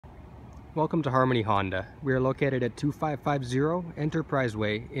Welcome to Harmony Honda. We are located at 2550 Enterprise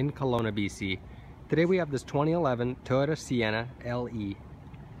Way in Kelowna, BC. Today we have this 2011 Toyota Sienna LE.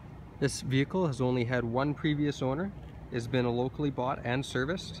 This vehicle has only had one previous owner, has been locally bought and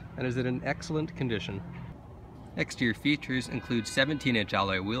serviced, and is in excellent condition. Exterior features include 17-inch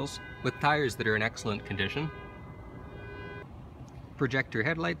alloy wheels with tires that are in excellent condition, projector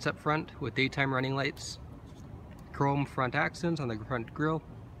headlights up front with daytime running lights, chrome front accents on the front grille,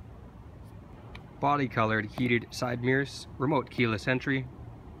 body colored heated side mirrors, remote keyless entry,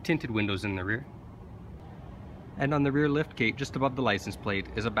 tinted windows in the rear, and on the rear liftgate just above the license plate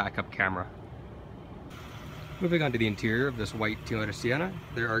is a backup camera. Moving on to the interior of this white Toyota Sienna,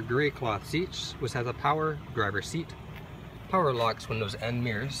 there are gray cloth seats which has a power driver seat, power locks windows and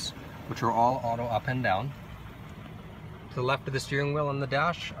mirrors which are all auto up and down. To the left of the steering wheel on the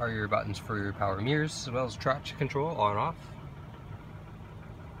dash are your buttons for your power mirrors as well as traction control on and off.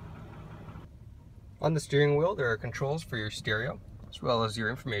 On the steering wheel there are controls for your stereo as well as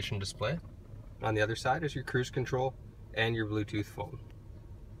your information display. On the other side is your cruise control and your Bluetooth phone.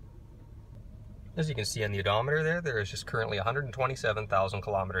 As you can see on the odometer there is just currently 127,000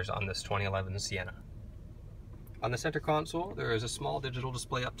 kilometers on this 2011 Sienna. On the center console there is a small digital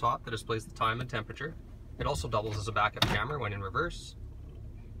display up top that displays the time and temperature. It also doubles as a backup camera when in reverse.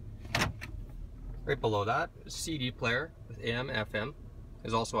 Right below that, a CD player with AM, FM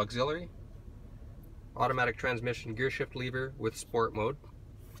is also auxiliary. Automatic transmission gear shift lever with sport mode.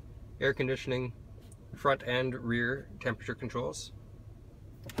 Air conditioning, front and rear temperature controls.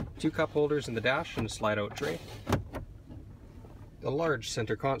 Two cup holders in the dash and a slide out tray. A large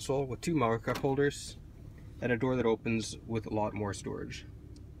center console with two more cup holders and a door that opens with a lot more storage.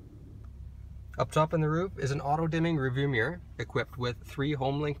 Up top in the roof is an auto dimming rearview mirror equipped with 3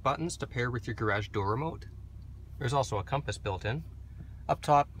 home link buttons to pair with your garage door remote. There's also a compass built in. Up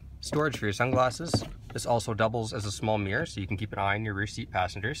top, storage for your sunglasses. This also doubles as a small mirror so you can keep an eye on your rear seat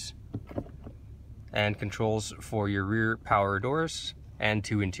passengers. And controls for your rear power doors and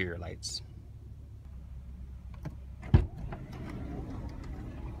 2 interior lights.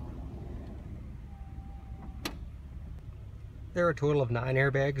 There are a total of 9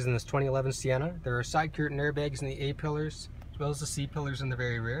 airbags in this 2011 Sienna. There are side curtain airbags in the A pillars as well as the C pillars in the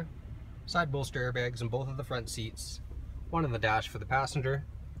very rear. Side bolster airbags in both of the front seats. One on the dash for the passenger,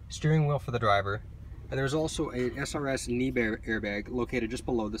 steering wheel for the driver, and there's also a SRS knee airbag located just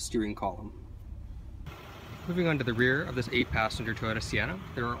below the steering column. Moving on to the rear of this 8-passenger Toyota Sienna,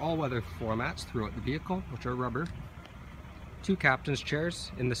 there are all-weather floor mats throughout the vehicle, which are rubber. 2 captain's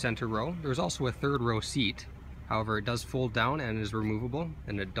chairs in the center row. There's also a 3rd row seat. However, it does fold down and is removable,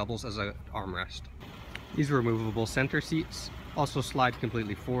 and it doubles as an armrest. These removable center seats also slide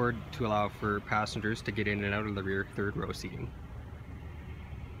completely forward to allow for passengers to get in and out of the rear 3rd row seating.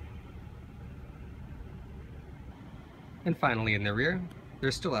 And finally in the rear,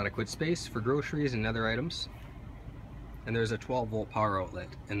 there's still adequate space for groceries and other items. And there's a 12-volt power outlet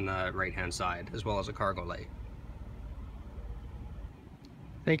in the right-hand side, as well as a cargo light.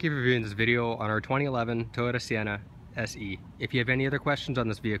 Thank you for viewing this video on our 2011 Toyota Sienna SE. If you have any other questions on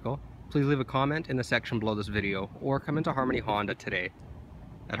this vehicle, please leave a comment in the section below this video or come into Harmony Honda today.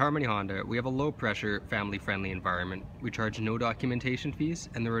 At Harmony Honda, we have a low-pressure, family-friendly environment. We charge no documentation fees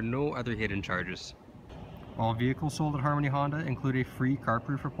and there are no other hidden charges. All vehicles sold at Harmony Honda include a free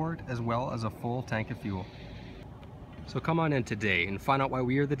carproof report as well as a full tank of fuel. So come on in today and find out why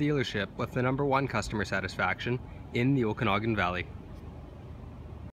we are the dealership with the #1 customer satisfaction in the Okanagan Valley.